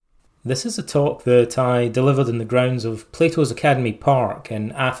This is a talk that I delivered in the grounds of Plato's Academy Park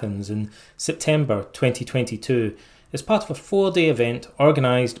in Athens in September 2022 as part of a 4-day event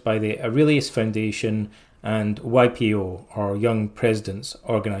organised by the Aurelius Foundation and YPO, or Young Presidents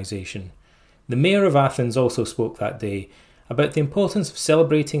Organisation. The Mayor of Athens also spoke that day about the importance of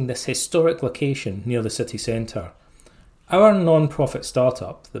celebrating this historic location near the city centre. Our non-profit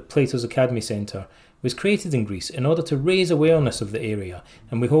startup, the Plato's Academy Centre, was created in Greece in order to raise awareness of the area,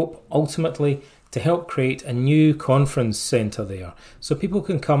 and we hope ultimately to help create a new conference centre there so people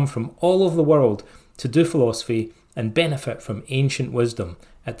can come from all over the world to do philosophy and benefit from ancient wisdom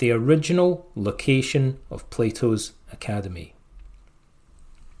at the original location of Plato's Academy.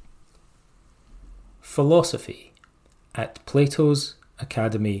 Philosophy at Plato's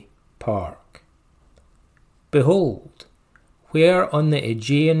Academy Park. Behold, where on the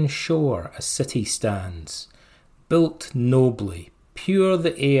Aegean shore a city stands, built nobly, pure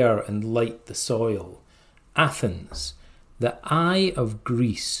the air and light the soil, Athens, the eye of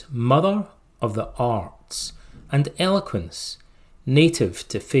Greece, mother of the arts, and eloquence, native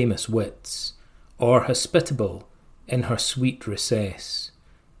to famous wits, or hospitable in her sweet recess,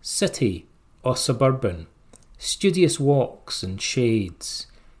 city or suburban, studious walks and shades,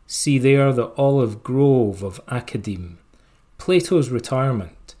 see there the olive grove of Academe, Plato's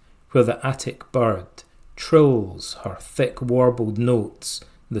retirement, where the Attic bird trills her thick warbled notes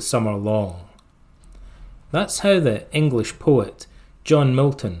the summer long. That's how the English poet John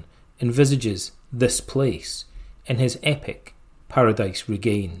Milton envisages this place in his epic Paradise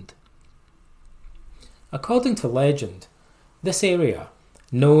Regained. According to legend, this area,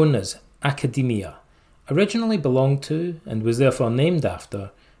 known as Academia, originally belonged to, and was therefore named after,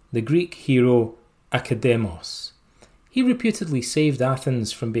 the Greek hero Akademos. He reputedly saved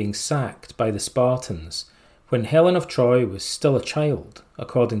Athens from being sacked by the Spartans when Helen of Troy was still a child,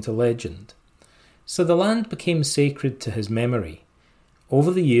 according to legend. So the land became sacred to his memory.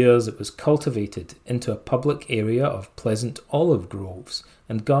 Over the years it was cultivated into a public area of pleasant olive groves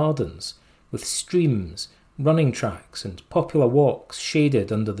and gardens, with streams, running tracks and popular walks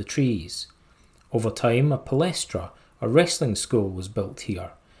shaded under the trees. Over time a palestra, or wrestling school, was built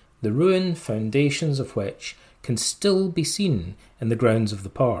here, the ruined foundations of which can still be seen in the grounds of the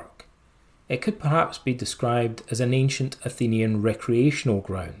park. It could perhaps be described as an ancient Athenian recreational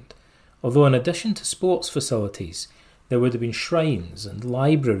ground, although in addition to sports facilities, there would have been shrines and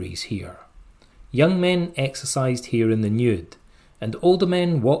libraries here. Young men exercised here in the nude, and older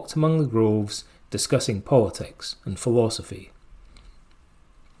men walked among the groves discussing politics and philosophy.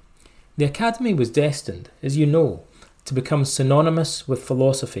 The Academy was destined, as you know, to become synonymous with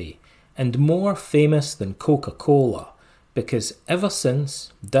philosophy and more famous than Coca-Cola, because ever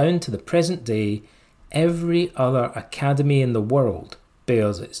since, down to the present day, every other academy in the world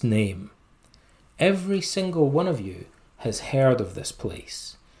bears its name. Every single one of you has heard of this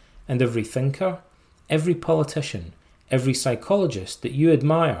place, and every thinker, every politician, every psychologist that you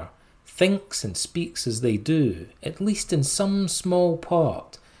admire thinks and speaks as they do, at least in some small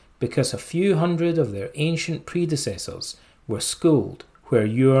part, because a few hundred of their ancient predecessors were schooled where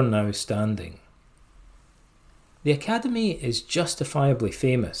you're now standing. The Academy is justifiably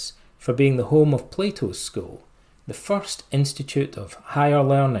famous for being the home of Plato's school, the first institute of higher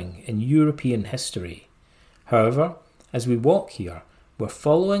learning in European history. However, as we walk here, we're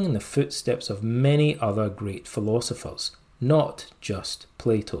following in the footsteps of many other great philosophers, not just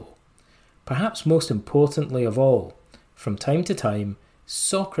Plato. Perhaps most importantly of all, from time to time,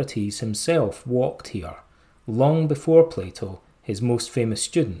 Socrates himself walked here, long before Plato, his most famous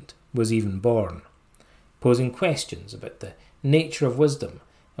student, was even born, posing questions about the nature of wisdom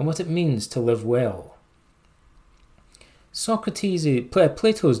and what it means to live well.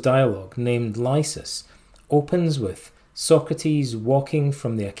 Plato's dialogue, named Lysis, opens with Socrates walking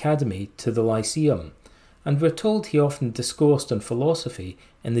from the Academy to the Lyceum, and we're told he often discoursed on philosophy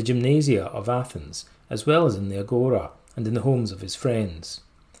in the gymnasia of Athens, as well as in the agora and in the homes of his friends.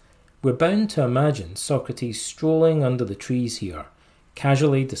 We're bound to imagine Socrates strolling under the trees here,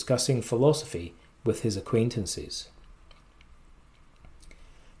 casually discussing philosophy with his acquaintances.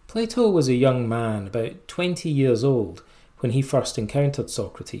 Plato was a young man, about 20 years old, when he first encountered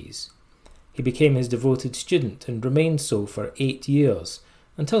Socrates. He became his devoted student and remained so for 8 years,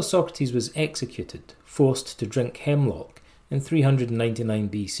 until Socrates was executed, forced to drink hemlock in 399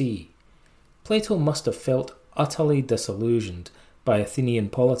 BC. Plato must have felt utterly disillusioned by Athenian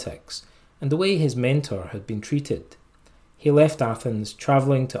politics and the way his mentor had been treated. He left Athens,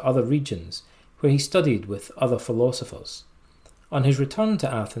 travelling to other regions, where he studied with other philosophers. On his return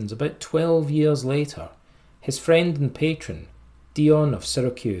to Athens about 12 years later, his friend and patron, Dion of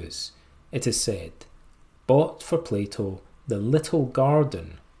Syracuse, it is said, bought for Plato the little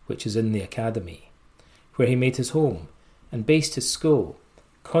garden which is in the Academy, where he made his home and based his school,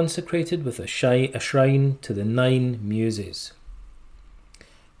 consecrated with a shrine to the 9 Muses.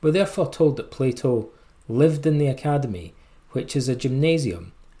 We're therefore told that Plato lived in the Academy, which is a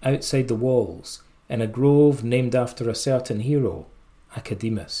gymnasium outside the walls in a grove named after a certain hero,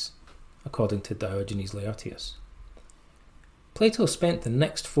 Academus, according to Diogenes Laertius. Plato spent the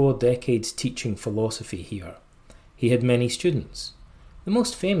next 4 decades teaching philosophy here. He had many students. The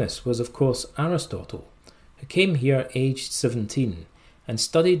most famous was, of course, Aristotle, who came here aged 17 and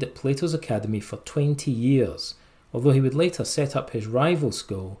studied at Plato's Academy for 20 years, although he would later set up his rival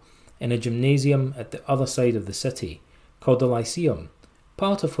school in a gymnasium at the other side of the city, called the Lyceum,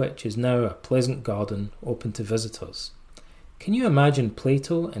 part of which is now a pleasant garden open to visitors. Can you imagine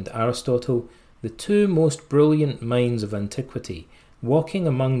Plato and Aristotle, the 2 most brilliant minds of antiquity, walking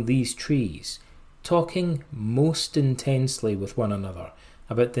among these trees, talking most intensely with one another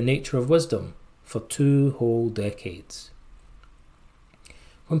about the nature of wisdom for 2 whole decades?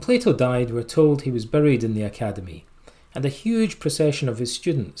 When Plato died, we're told he was buried in the Academy, and a huge procession of his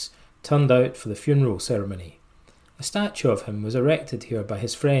students turned out for the funeral ceremony. A statue of him was erected here by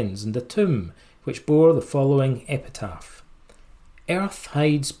his friends, and a tomb which bore the following epitaph: Earth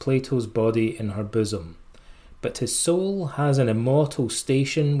hides Plato's body in her bosom, but his soul has an immortal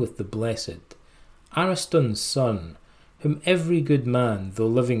station with the blessed, Ariston's son, whom every good man, though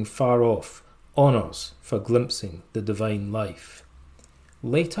living far off, honours for glimpsing the divine life.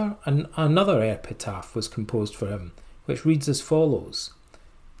 Later, another epitaph was composed for him, which reads as follows: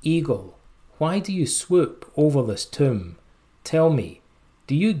 Eagle, why do you swoop over this tomb? Tell me,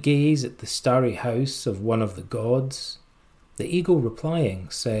 do you gaze at the starry house of one of the gods? The eagle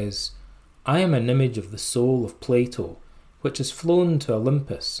replying says, I am an image of the soul of Plato, which has flown to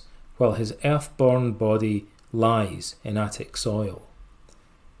Olympus, while his earth-born body lies in Attic soil.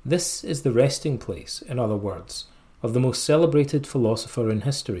 This is the resting place, in other words, of the most celebrated philosopher in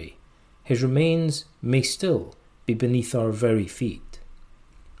history. His remains may still be beneath our very feet.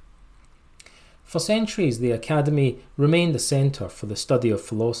 For centuries, the Academy remained a centre for the study of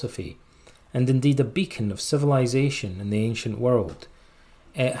philosophy, and indeed a beacon of civilization in the ancient world.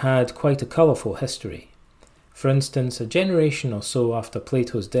 It had quite a colourful history. For instance, a generation or so after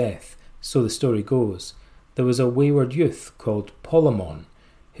Plato's death, so the story goes, there was a wayward youth called Polemon,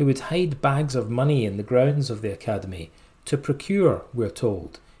 who would hide bags of money in the grounds of the Academy to procure, we're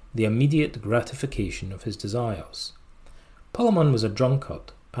told, the immediate gratification of his desires. Polemon was a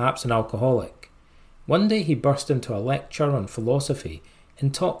drunkard, perhaps an alcoholic. One day he burst into a lecture on philosophy,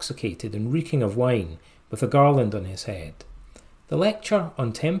 intoxicated and reeking of wine, with a garland on his head. The lecture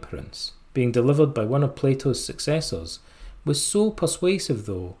on temperance, being delivered by one of Plato's successors, was so persuasive,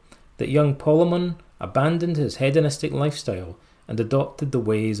 though, that young Polemon abandoned his hedonistic lifestyle and adopted the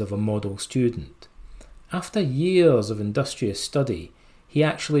ways of a model student. After years of industrious study, he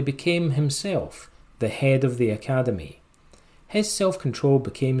actually became himself the head of the Academy. His self-control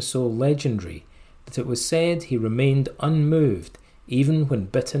became so legendary that it was said he remained unmoved even when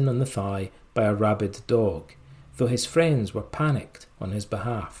bitten on the thigh by a rabid dog, though his friends were panicked on his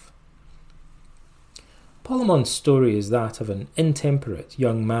behalf. Polemon's story is that of an intemperate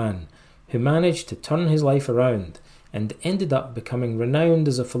young man who managed to turn his life around and ended up becoming renowned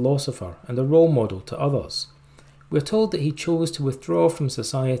as a philosopher and a role model to others. We're told that he chose to withdraw from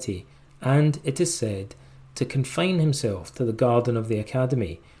society and, it is said, to confine himself to the garden of the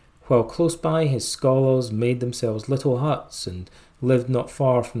Academy, while close by his scholars made themselves little huts and lived not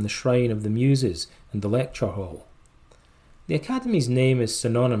far from the shrine of the Muses and the lecture hall. The Academy's name is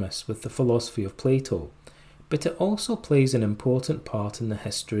synonymous with the philosophy of Plato, but it also plays an important part in the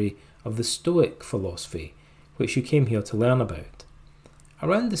history of the Stoic philosophy, which you came here to learn about.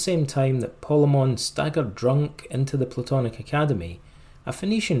 Around the same time that Polemon staggered drunk into the Platonic Academy, a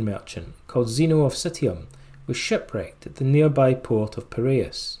Phoenician merchant called Zeno of Citium was shipwrecked at the nearby port of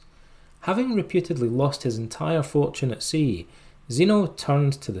Piraeus. Having reputedly lost his entire fortune at sea, Zeno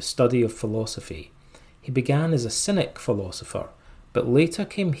turned to the study of philosophy. He began as a Cynic philosopher, but later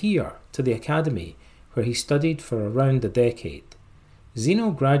came here to the Academy, where he studied for around a decade.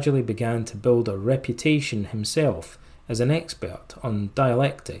 Zeno gradually began to build a reputation himself as an expert on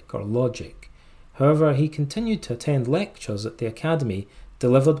dialectic or logic. However, he continued to attend lectures at the Academy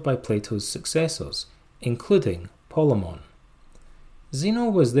delivered by Plato's successors, including Polemon. Zeno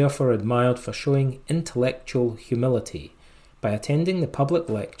was therefore admired for showing intellectual humility by attending the public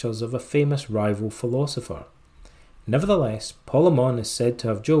lectures of a famous rival philosopher. Nevertheless, Polemon is said to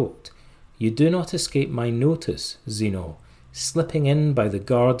have joked, "You do not escape my notice, Zeno, slipping in by the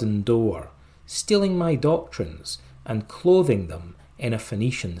garden door, stealing my doctrines and clothing them in a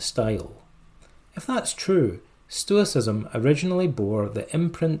Phoenician style. If that's true, Stoicism originally bore the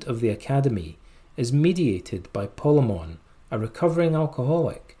imprint of the Academy, is mediated by Polemon, a recovering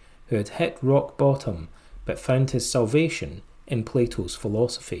alcoholic who had hit rock bottom but found his salvation in Plato's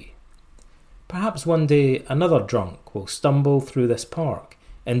philosophy. Perhaps one day another drunk will stumble through this park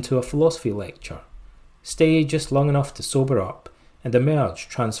into a philosophy lecture, stay just long enough to sober up, and emerge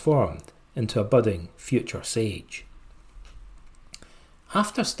transformed into a budding future sage.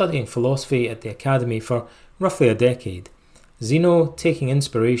 After studying philosophy at the Academy for roughly a decade, Zeno, taking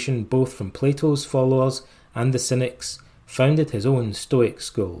inspiration both from Plato's followers and the Cynics, founded his own Stoic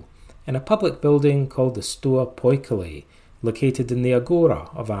school in a public building called the Stoa Poikile, located in the Agora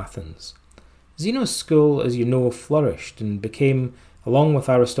of Athens. Zeno's school, as you know, flourished and became, along with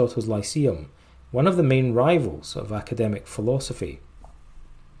Aristotle's Lyceum, one of the main rivals of academic philosophy.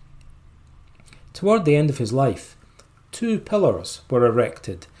 Toward the end of his life, 2 pillars were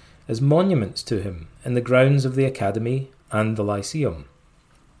erected as monuments to him in the grounds of the Academy and the Lyceum.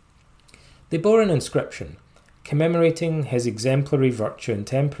 They bore an inscription commemorating his exemplary virtue and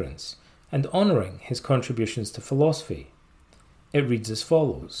temperance and honouring his contributions to philosophy. It reads as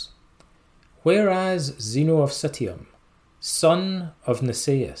follows: "Whereas Zeno of Citium, son of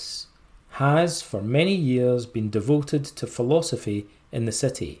Niceus, has for many years been devoted to philosophy in the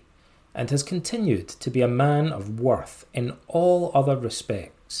city, and has continued to be a man of worth in all other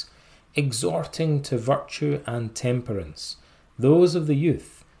respects, exhorting to virtue and temperance those of the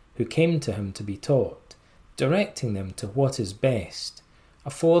youth who came to him to be taught, directing them to what is best,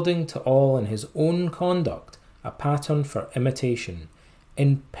 affording to all in his own conduct a pattern for imitation,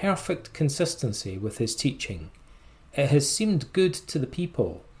 in perfect consistency with his teaching. It has seemed good to the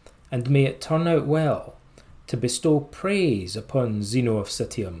people, and may it turn out well, to bestow praise upon Zeno of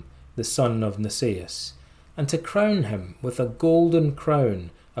Citium, the son of Niceus, and to crown him with a golden crown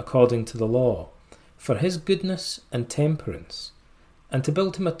according to the law, for his goodness and temperance, and to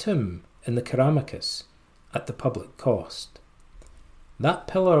build him a tomb in the Ceramicus at the public cost." That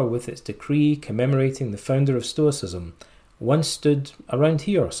pillar with its decree commemorating the founder of Stoicism once stood around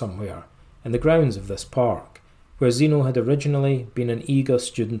here somewhere, in the grounds of this park, where Zeno had originally been an eager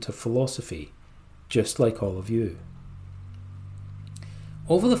student of philosophy, just like all of you.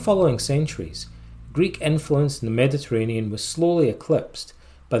 Over the following centuries, Greek influence in the Mediterranean was slowly eclipsed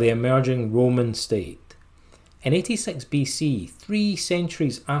by the emerging Roman state. In 86 BC, 3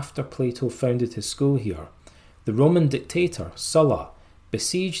 centuries after Plato founded his school here, the Roman dictator Sulla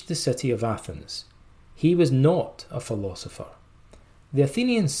besieged the city of Athens. He was not a philosopher. The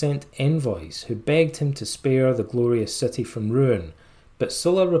Athenians sent envoys who begged him to spare the glorious city from ruin, but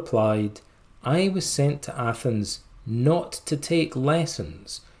Sulla replied, "I was sent to Athens not to take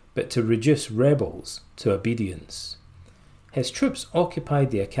lessons, but to reduce rebels to obedience." His troops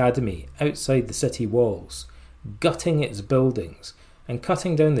occupied the academy outside the city walls, gutting its buildings and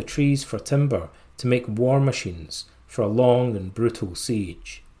cutting down the trees for timber to make war machines for a long and brutal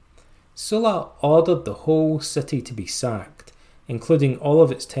siege. Sulla ordered the whole city to be sacked, including all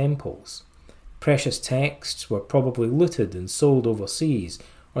of its temples. Precious texts were probably looted and sold overseas,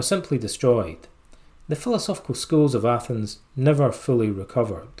 or simply destroyed. The philosophical schools of Athens never fully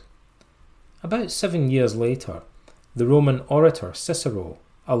recovered. About 7 years later, the Roman orator Cicero,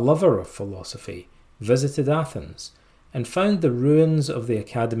 a lover of philosophy, visited Athens and found the ruins of the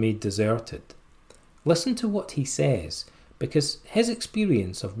academy deserted. Listen to what he says, because his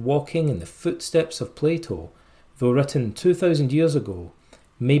experience of walking in the footsteps of Plato, though written 2,000 years ago,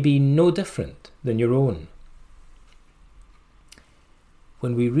 may be no different than your own.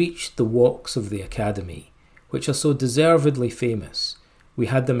 When we reached the walks of the academy, which are so deservedly famous, we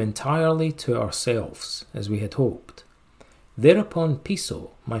had them entirely to ourselves, as we had hoped. Thereupon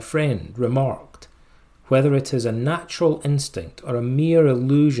Piso, my friend, remarked, "Whether it is a natural instinct or a mere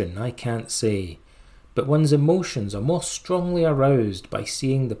illusion, I can't say, but one's emotions are more strongly aroused by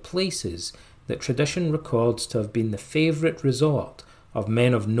seeing the places that tradition records to have been the favourite resort of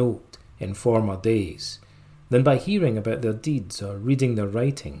men of note in former days, than by hearing about their deeds or reading their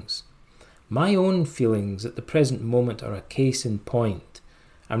writings. My own feelings at the present moment are a case in point.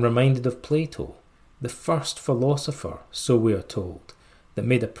 I'm reminded of Plato, the first philosopher, so we are told, that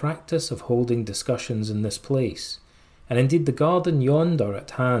made a practice of holding discussions in this place, and indeed the garden yonder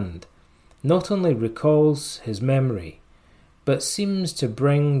at hand not only recalls his memory, but seems to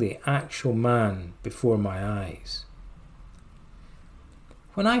bring the actual man before my eyes."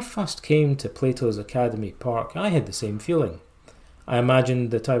 When I first came to Plato's Academy Park, I had the same feeling. I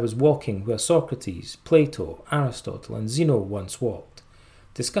imagined that I was walking where Socrates, Plato, Aristotle, and Zeno once walked,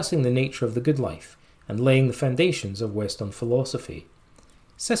 discussing the nature of the good life and laying the foundations of Western philosophy.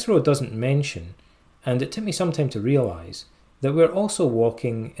 Cicero doesn't mention, and it took me some time to realise, that we're also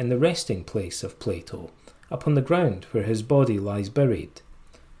walking in the resting place of Plato, upon the ground where his body lies buried.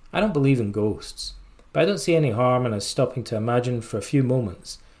 I don't believe in ghosts, but I don't see any harm in us stopping to imagine for a few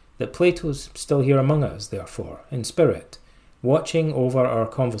moments that Plato's still here among us, therefore, in spirit, watching over our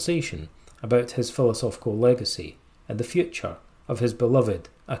conversation about his philosophical legacy and the future of his beloved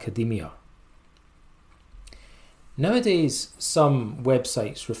academia. Nowadays, some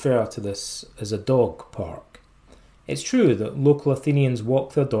websites refer to this as a dog park. It's true that local Athenians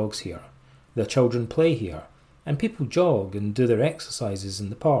walk their dogs here, their children play here, and people jog and do their exercises in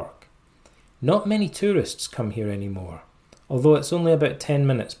the park. Not many tourists come here anymore, although it's only about 10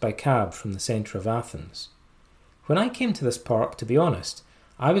 minutes by cab from the centre of Athens. When I came to this park, to be honest,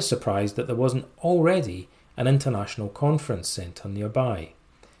 I was surprised that there wasn't already an international conference centre nearby.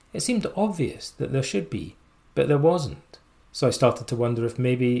 It seemed obvious that there should be, but there wasn't. So I started to wonder if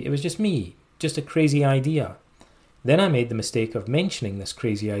maybe it was just me, just a crazy idea. Then I made the mistake of mentioning this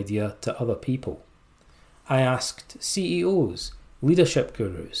crazy idea to other people. I asked CEOs, leadership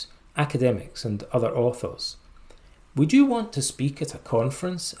gurus, academics and other authors, would you want to speak at a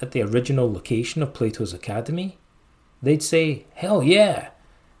conference at the original location of Plato's Academy? They'd say, hell yeah!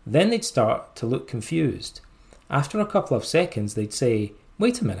 Then they'd start to look confused. After a couple of seconds they'd say,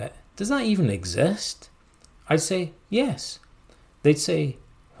 wait a minute, does that even exist? I'd say, yes. They'd say,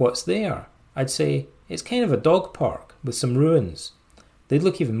 what's there? I'd say, it's kind of a dog park with some ruins. They'd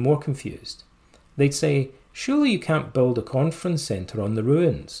look even more confused. They'd say, surely you can't build a conference centre on the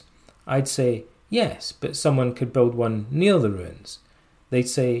ruins. I'd say, yes, but someone could build one near the ruins. They'd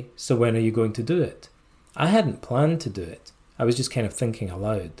say, so when are you going to do it? I hadn't planned to do it. I was just kind of thinking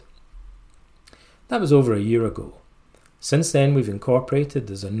aloud. That was over a year ago. Since then we've incorporated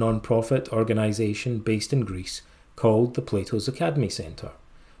as a non-profit organisation based in Greece called the Plato's Academy Centre.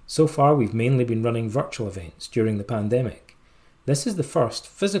 So far we've mainly been running virtual events during the pandemic. This is the first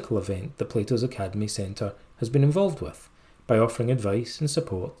physical event the Plato's Academy Centre has been involved with, by offering advice and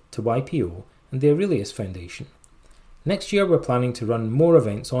support to YPO and the Aurelius Foundation. Next year we're planning to run more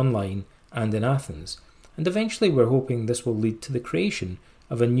events online and in Athens, and eventually we're hoping this will lead to the creation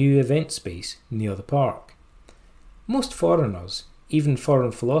of a new event space near the park. Most foreigners, even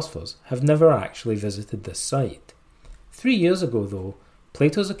foreign philosophers, have never actually visited this site. 3 years ago, though,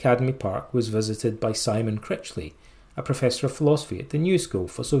 Plato's Academy Park was visited by Simon Critchley, a professor of philosophy at the New School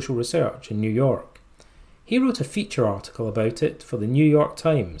for Social Research in New York. He wrote a feature article about it for the New York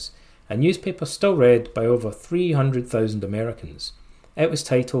Times, a newspaper still read by over 300,000 Americans. It was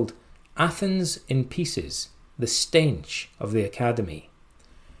titled, Athens in Pieces, the Stench of the Academy.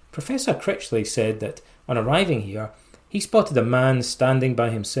 Professor Critchley said that, on arriving here, he spotted a man standing by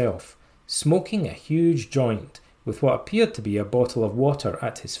himself, smoking a huge joint with what appeared to be a bottle of water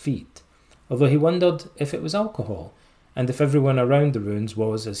at his feet, although he wondered if it was alcohol, and if everyone around the ruins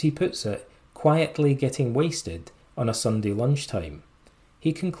was, as he puts it, quietly getting wasted on a Sunday lunchtime.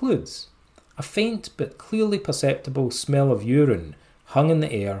 He concludes, a faint but clearly perceptible smell of urine hung in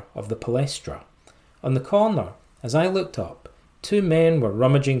the air of the palestra. On the corner, as I looked up, 2 men were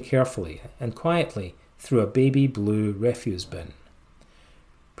rummaging carefully and quietly through a baby blue refuse bin.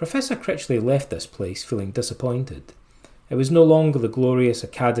 Professor Critchley left this place feeling disappointed. It was no longer the glorious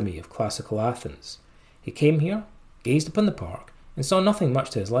Academy of Classical Athens. He came here, gazed upon the park, and saw nothing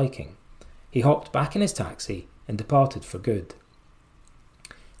much to his liking. He hopped back in his taxi and departed for good.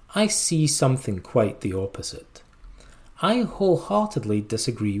 I see something quite the opposite. I wholeheartedly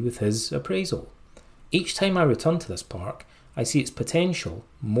disagree with his appraisal. Each time I return to this park, I see its potential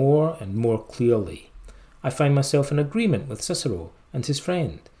more and more clearly. I find myself in agreement with Cicero and his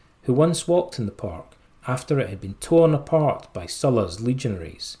friend, who once walked in the park after it had been torn apart by Sulla's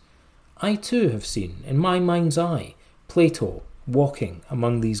legionaries. I too have seen, in my mind's eye, Plato walking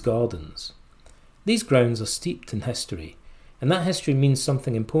among these gardens. These grounds are steeped in history, and that history means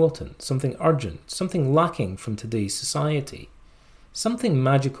something important, something urgent, something lacking from today's society, something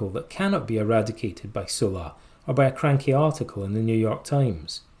magical that cannot be eradicated by Sulla or by a cranky article in the New York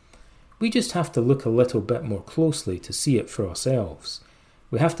Times. We just have to look a little bit more closely to see it for ourselves.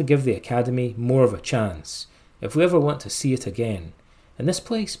 We have to give the Academy more of a chance if we ever want to see it again, and this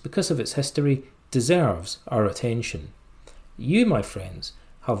place, because of its history, deserves our attention. You, my friends,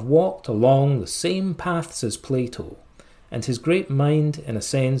 have walked along the same paths as Plato, and his great mind, in a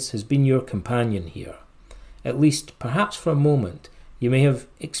sense, has been your companion here. At least, perhaps for a moment, you may have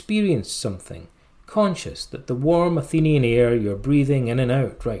experienced something, conscious that the warm Athenian air you're breathing in and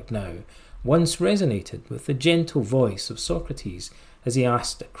out right now once resonated with the gentle voice of Socrates as he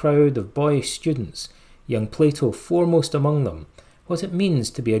asked a crowd of boyish students, young Plato foremost among them, what it means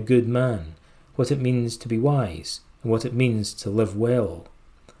to be a good man, what it means to be wise, and what it means to live well.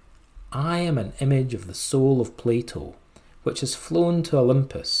 I am an image of the soul of Plato, which has flown to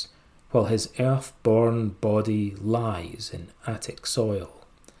Olympus, while his earth-born body lies in Attic soil.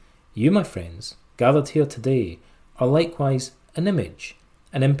 You, my friends, gathered here today, are likewise an image,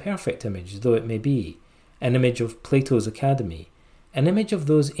 an imperfect image though it may be, an image of Plato's academy, an image of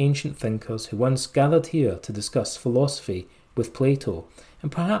those ancient thinkers who once gathered here to discuss philosophy with Plato,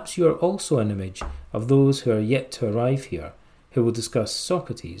 and perhaps you are also an image of those who are yet to arrive here, who will discuss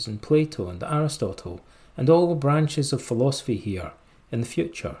Socrates and Plato and Aristotle and all branches of philosophy here in the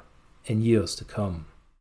future, in years to come.